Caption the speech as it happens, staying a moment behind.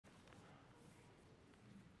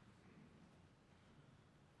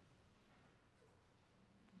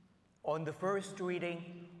On the first reading,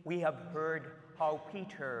 we have heard how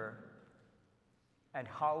Peter and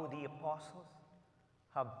how the apostles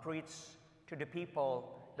have preached to the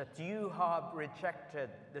people that you have rejected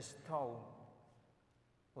the stone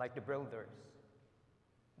like the builders.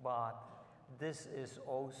 But this is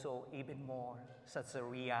also even more such a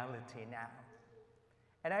reality now.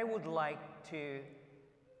 And I would like to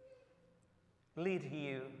lead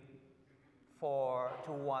you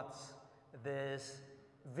to watch this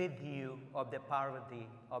video of the parody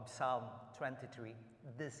of Psalm 23.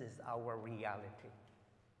 This is our reality.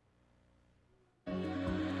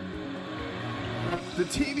 The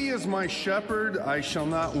TV is my shepherd, I shall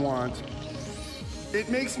not want. It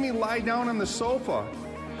makes me lie down on the sofa.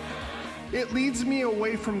 It leads me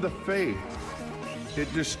away from the faith.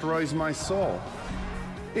 It destroys my soul.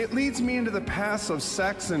 It leads me into the paths of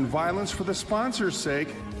sex and violence for the sponsor's sake.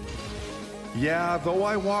 Yeah, though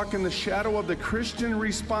I walk in the shadow of the Christian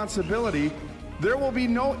responsibility, there will be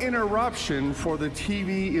no interruption, for the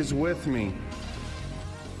TV is with me.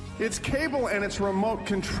 Its cable and its remote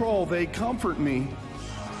control, they comfort me.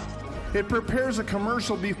 It prepares a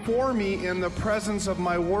commercial before me in the presence of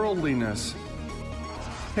my worldliness.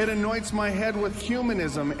 It anoints my head with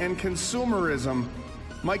humanism and consumerism.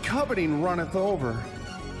 My coveting runneth over.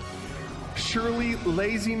 Surely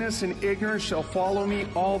laziness and ignorance shall follow me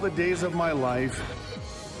all the days of my life,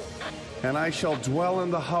 and I shall dwell in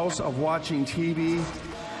the house of watching TV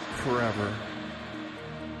forever.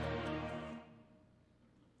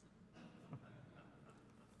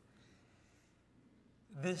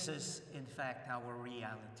 This is, in fact, our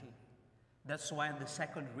reality. That's why in the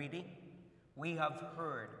second reading, we have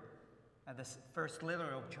heard in the first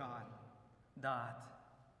letter of John that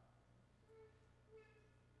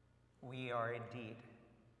we are indeed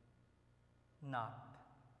not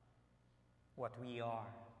what we are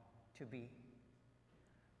to be.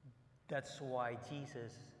 That's why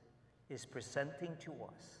Jesus is presenting to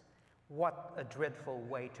us what a dreadful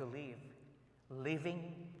way to live,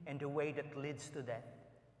 living in the way that leads to death.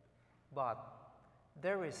 But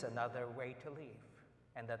there is another way to live,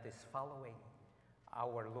 and that is following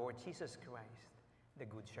our Lord Jesus Christ, the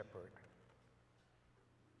Good Shepherd.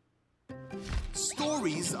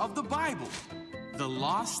 Stories of the Bible, the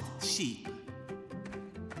lost sheep.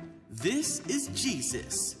 This is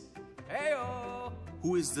Jesus, Hey-o!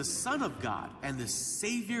 who is the Son of God and the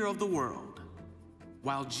Savior of the world.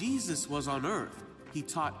 While Jesus was on earth, he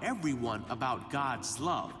taught everyone about God's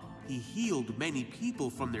love. He healed many people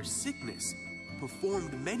from their sickness,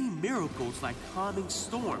 performed many miracles like calming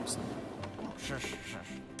storms,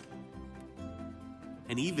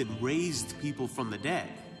 and even raised people from the dead.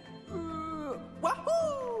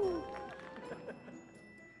 Wahoo!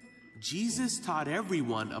 Jesus taught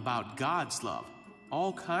everyone about God's love.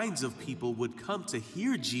 All kinds of people would come to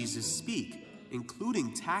hear Jesus speak,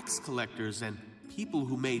 including tax collectors and people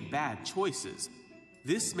who made bad choices.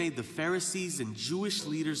 This made the Pharisees and Jewish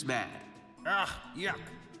leaders mad. Ugh, yuck.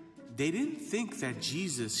 They didn't think that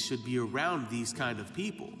Jesus should be around these kind of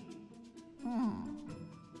people.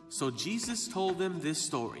 So Jesus told them this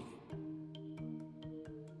story.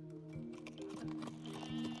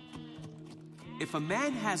 If a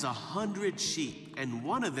man has 100 sheep and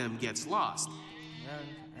one of them gets lost,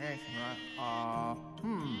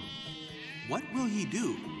 what will he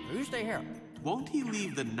do? You stay here. Won't he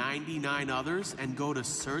leave the 99 others and go to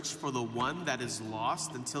search for the one that is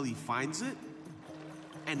lost until he finds it?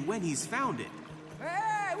 And when he's found it,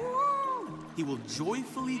 Hey, woo! he will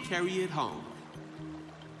joyfully carry it home.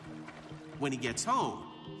 When he gets home,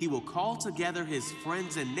 he will call together his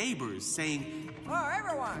friends and neighbors, saying, Oh,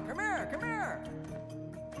 everyone, come here, come here.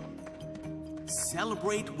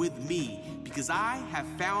 "Celebrate with me, because I have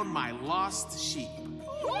found my lost sheep."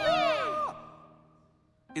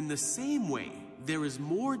 In the same way, there is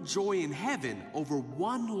more joy in heaven over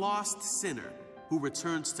one lost sinner who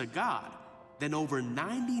returns to God than over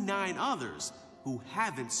 99 others who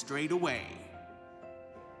haven't strayed away.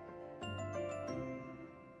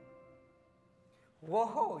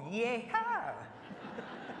 Whoa, yeah!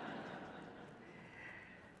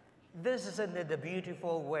 This is indeed a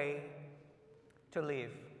beautiful way to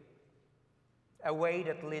live. A way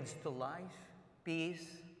that leads to life,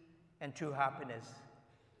 peace, and true happiness.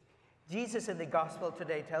 Jesus in the gospel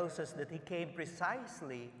today tells us that he came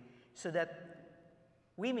precisely so that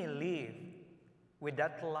we may live with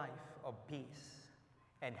that life of peace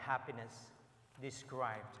and happiness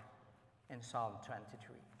described in Psalm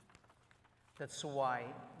 23. That's why,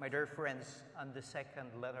 my dear friends, on the second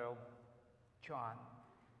letter of John,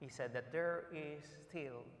 he said that there is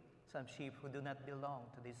still some sheep who do not belong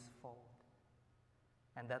to this fold.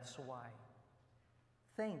 And that's why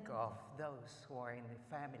Think of those who are in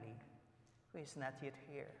the family who is not yet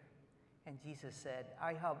here. And Jesus said,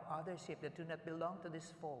 I have other sheep that do not belong to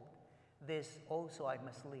this fold. This also I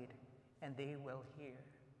must lead, and they will hear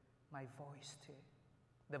my voice too.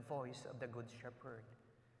 The voice of the Good Shepherd,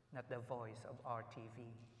 not the voice of our TV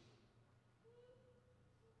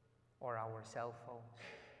or our cell phones.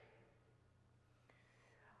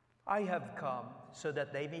 I have come so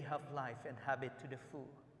that they may have life and have it to the full.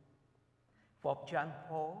 Pope John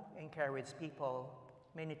Paul encouraged people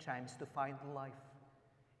many times to find life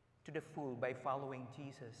to the full by following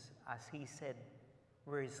Jesus, as he said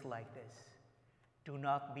words like this: do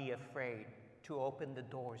not be afraid to open the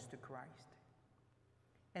doors to Christ.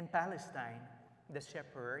 In Palestine, the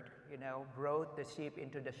shepherd, brought the sheep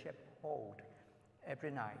into the sheepfold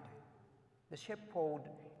every night. The sheepfold,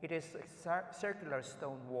 it is a circular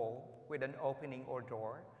stone wall with an opening or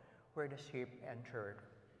door where the sheep entered.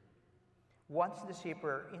 Once the sheep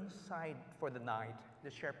were inside for the night,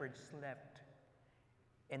 the shepherd slept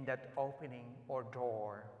in that opening or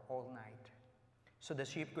door all night. So the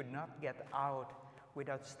sheep could not get out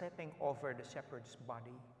without stepping over the shepherd's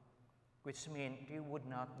body, which meant they would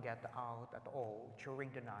not get out at all during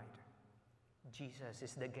the night. Jesus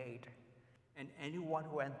is the gate, and anyone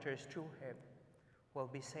who enters through him will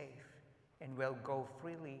be safe and will go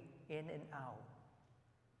freely in and out.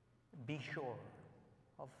 Be sure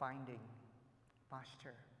of finding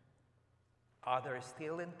pasture. Others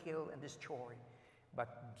steal and kill and destroy,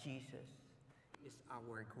 but Jesus is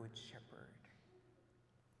our good shepherd.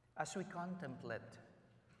 As we contemplate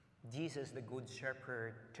Jesus, the Good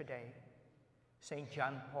Shepherd, today, St.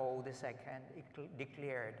 John Paul II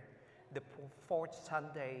declared the fourth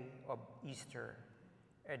Sunday of Easter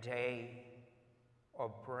a day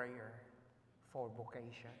of prayer for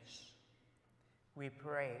vocations. We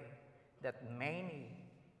pray that many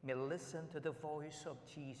may listen to the voice of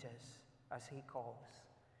Jesus as he calls,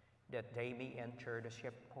 that they may enter the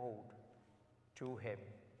sheepfold through him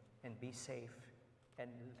and be safe and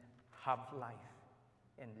have life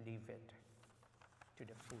and live it to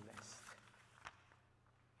the fullest.